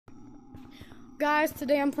Guys,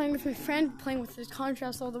 today I'm playing with my friend, playing with his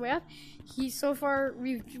contrast all the way up. He's so far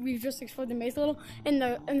we've just explored the maze a little, and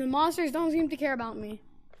the monsters don't seem to care about me.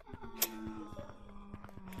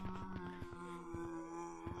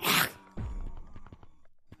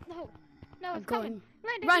 No, it's going.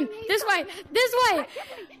 Landon, Run this way, this way.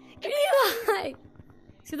 Eli!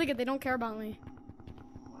 See, look at they don't care about me.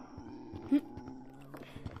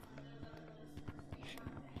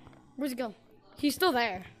 Where's he go? He's still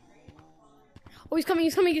there. Oh, he's coming,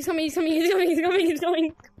 he's coming, he's coming, he's coming, he's coming, he's coming, he's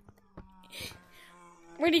coming.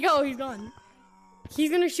 Where'd he go? He's gone.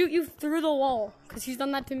 He's gonna shoot you through the wall, because he's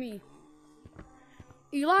done that to me.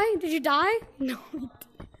 Eli, did you die? No.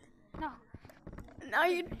 No,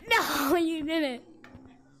 you didn't.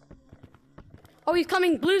 Oh, he's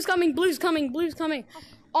coming. Blue's coming, blue's coming, blue's coming.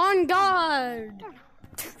 On guard.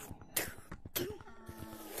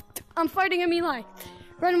 I'm fighting him, Eli.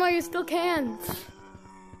 Run while you still can.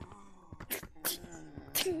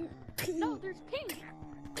 No, there's pink.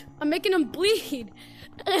 I'm making him bleed.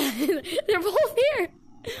 They're both here.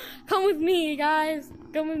 Come with me, guys.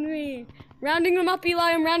 Come with me. Rounding them up,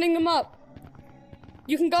 Eli. I'm rounding them up.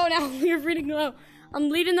 You can go now. You're free to go. I'm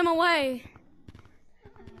leading them away.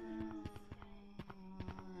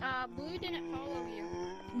 Blue didn't follow you.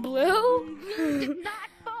 Blue? Blue did not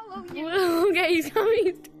follow you. Blue, okay, he's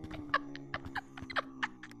coming.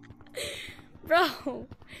 Bro.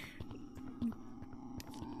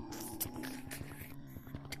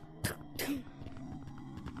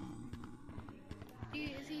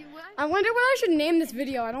 Is he what? I wonder what I should name this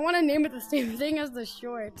video. I don't want to name it the same thing as the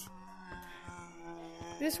short.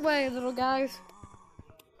 This way, little guys.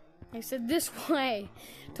 I said this way.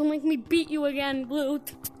 Don't make me beat you again, Blue.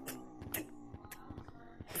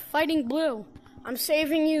 Fighting Blue. I'm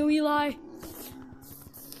saving you, Eli. Pink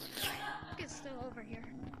is still over here.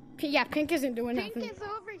 Yeah, Pink isn't doing nothing. Pink is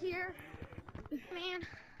over here. Man.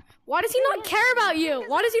 Why does he not care about you?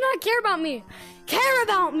 Why does he not care about me? Care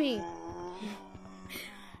about me!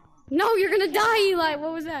 No, you're gonna die, Eli.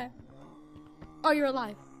 What was that? Oh, you're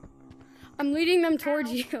alive. I'm leading them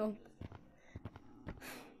towards you.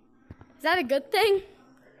 Is that a good thing?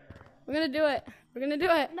 We're gonna do it. We're gonna do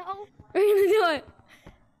it. No. We're gonna do it.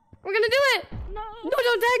 We're gonna do it. No. No,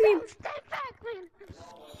 don't tag me. No, stay back,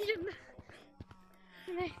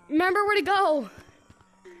 man. Remember where to go.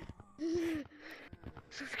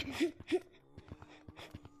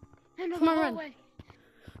 Come on, run.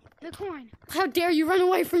 The coin. How dare you run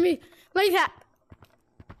away from me like that?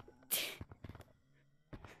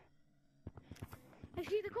 I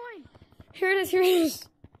see the coin. Here it is, here it is.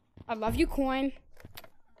 I love you, coin.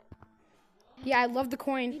 Yeah, I love the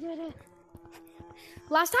coin. You did it.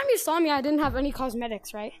 Last time you saw me, I didn't have any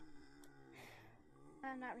cosmetics, right?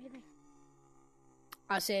 Not really.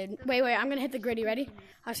 I said, wait, I'm gonna hit the gritty, ready?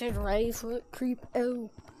 I said, right foot creep,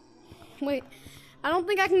 oh. Wait, I don't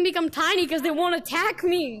think I can become tiny because they won't attack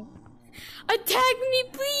me. Attack me,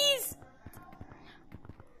 please!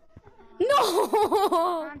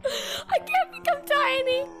 No! I can't become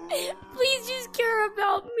tiny! Please just care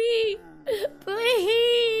about me!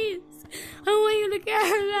 Please! I want you to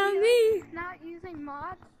care about me! Not using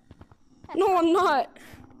mods? No, I'm not!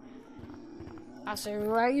 I said,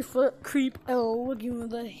 right foot creep, oh, looking with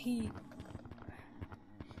the heat.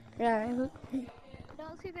 Yeah,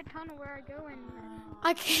 Don't see the tunnel where I go in.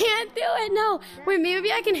 I can't do it, no! Wait,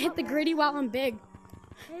 maybe I can hit the gritty while I'm big.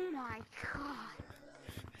 Oh my god.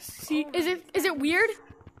 See, is it weird?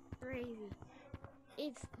 Crazy.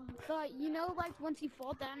 It's but you know, like once you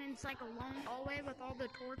fall down and it's like a long hallway with all the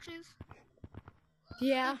torches?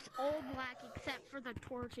 Yeah. It's all black except for the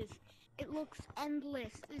torches. It looks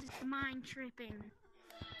endless. It's mind tripping.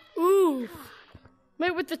 Ooh.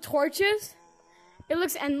 Wait, with the torches? It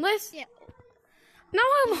looks endless? Yeah. Now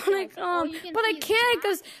I wanna come, but I can't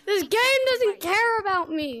because this game doesn't care about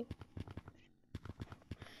me.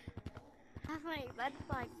 That's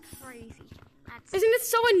like crazy. Isn't it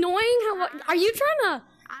so annoying? How are you trying to?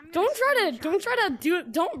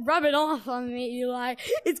 Don't rub it off on me, Eli.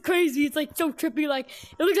 It's crazy. It's like so trippy. Like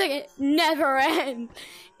it looks like it never ends.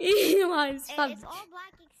 Eli, stop. It's all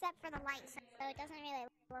black except for the lights, so it doesn't really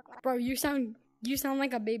look like. Bro, you sound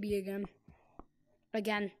like a baby again.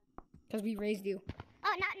 Again, because we raised you.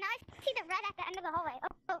 Oh, now I see the red at the end of the hallway.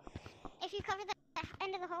 Oh, if you cover the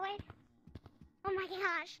end of the hallway. Oh my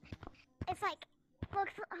gosh, it's like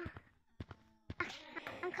looks.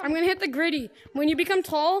 I'm gonna hit the gritty. When you become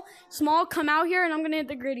tall, small, come out here, and I'm gonna hit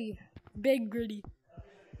the gritty. Big gritty.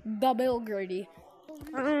 Double gritty.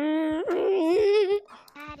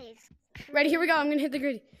 That is. Ready? Here we go. I'm gonna hit the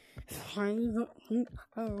gritty.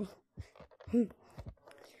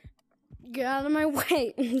 Get out of my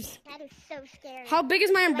way. That is so scary. How big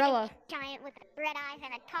is my Like umbrella? a giant with red eyes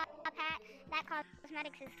and a top hat. That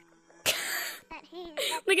cosmetics is. That hand.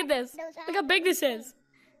 That, Look at this. those Look how big this is.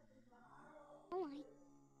 Oh my.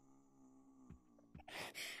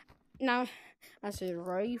 Now, I said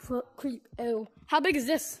right foot creep. Oh, how big is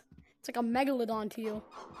this? It's like a megalodon to you.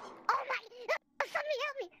 Oh my. Somebody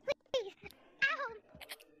help me, please. Ow.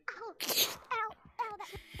 Ow. Ow. Ow. That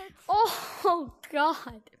hurts. Oh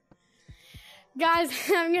God. Guys,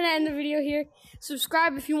 I'm gonna end the video here.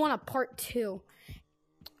 Subscribe if you want a part 2.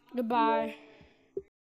 Goodbye.